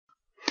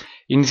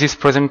In this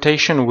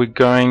presentation, we're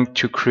going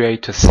to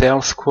create a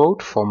sales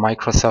quote for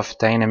Microsoft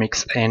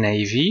Dynamics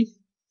NAV.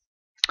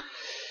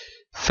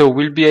 So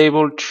we'll be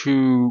able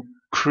to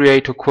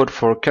create a quote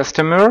for a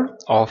customer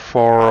or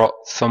for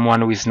someone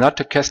who is not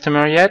a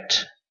customer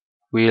yet.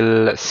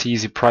 We'll see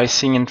the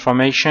pricing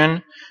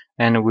information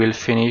and we'll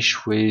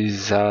finish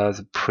with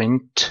the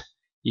print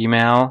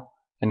email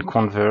and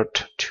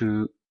convert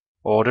to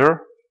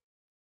order.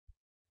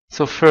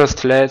 So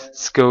first,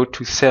 let's go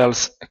to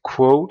sales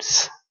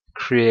quotes,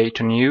 create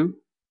a new.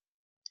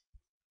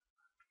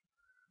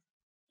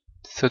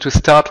 So to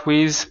start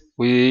with,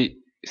 we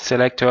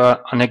select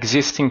an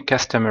existing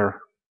customer.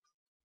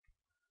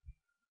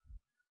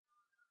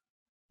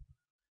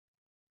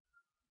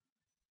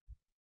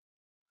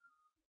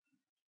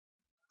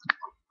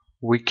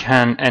 We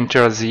can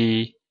enter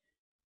the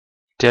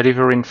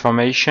delivery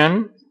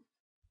information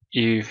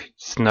if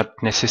it's not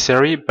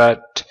necessary,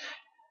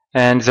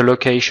 and the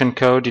location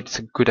code, it's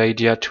a good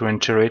idea to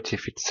enter it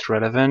if it's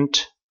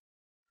relevant.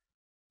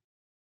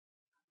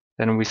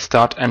 Then we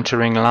start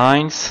entering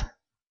lines.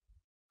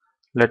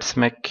 Let's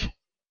make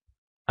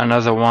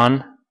another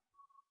one.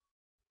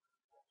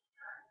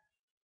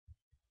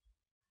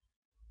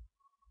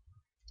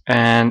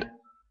 And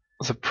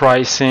the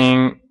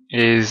pricing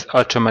is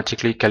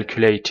automatically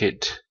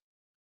calculated.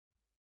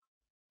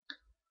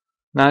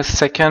 Now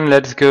second,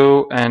 let's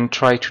go and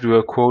try to do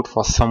a quote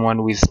for someone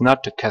who is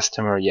not a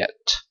customer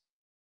yet.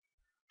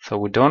 So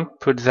we don't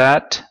put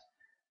that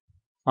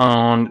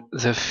on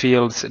the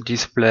fields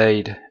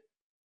displayed.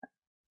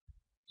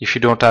 If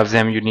you don't have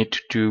them, you need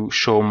to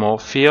show more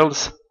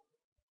fields.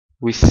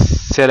 We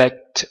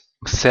select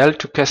Sell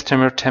to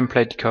Customer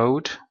Template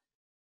Code.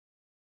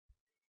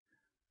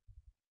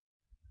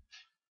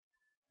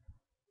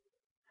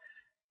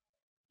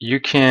 You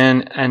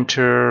can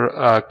enter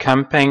a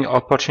campaign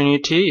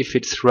opportunity if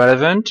it's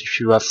relevant, if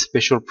you have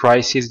special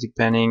prices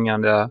depending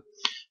on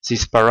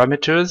these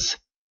parameters.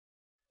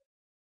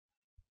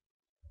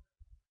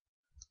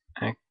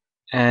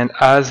 And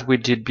as we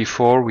did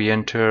before, we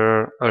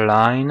enter a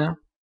line.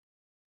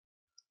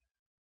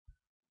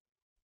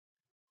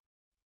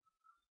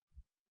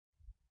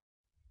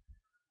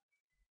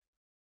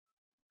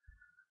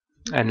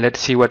 And let's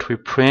see what we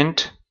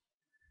print.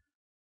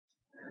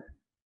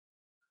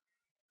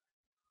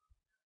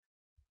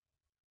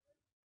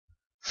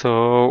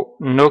 So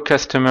no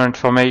customer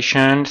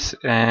information,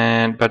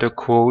 but a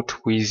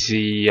quote with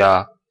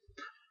the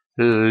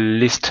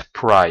list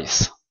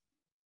price.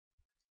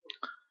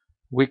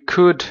 We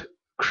could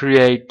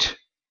create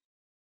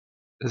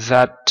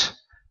that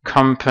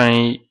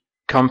company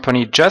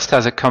just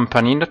as a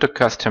company, not a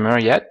customer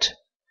yet,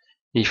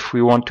 if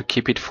we want to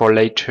keep it for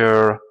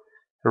later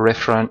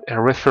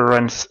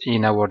reference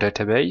in our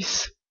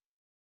database.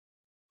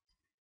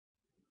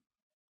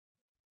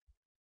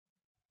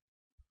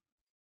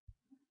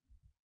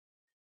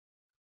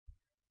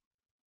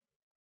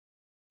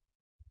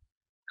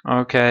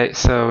 Okay,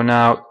 so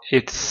now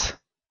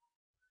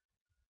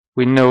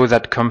we know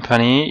that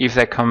company. If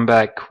they come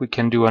back, we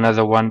can do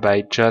another one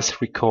by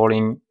just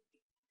recalling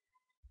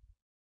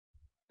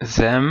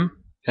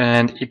them,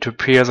 and it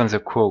appears on the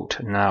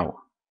quote now.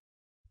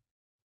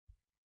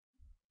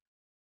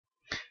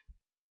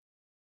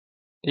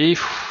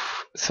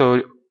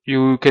 So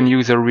you can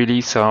use a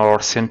release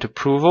or send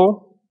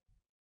approval.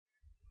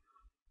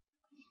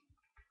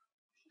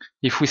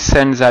 If we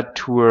send that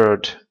to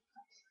Word,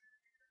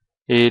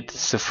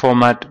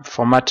 the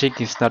formatting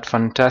is not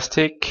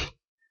fantastic.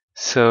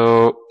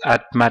 So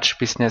at Match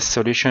Business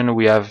Solution,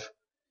 we have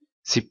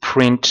the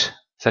print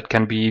that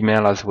can be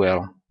emailed as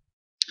well.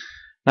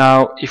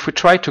 Now, if we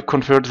try to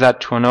convert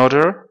that to an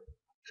order,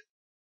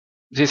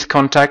 this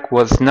contact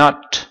was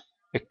not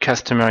a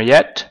customer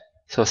yet.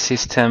 So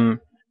system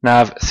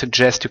NAV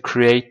suggests to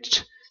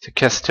create the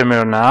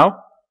customer now.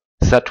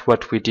 That's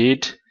what we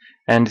did,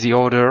 and the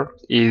order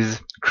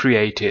is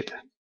created.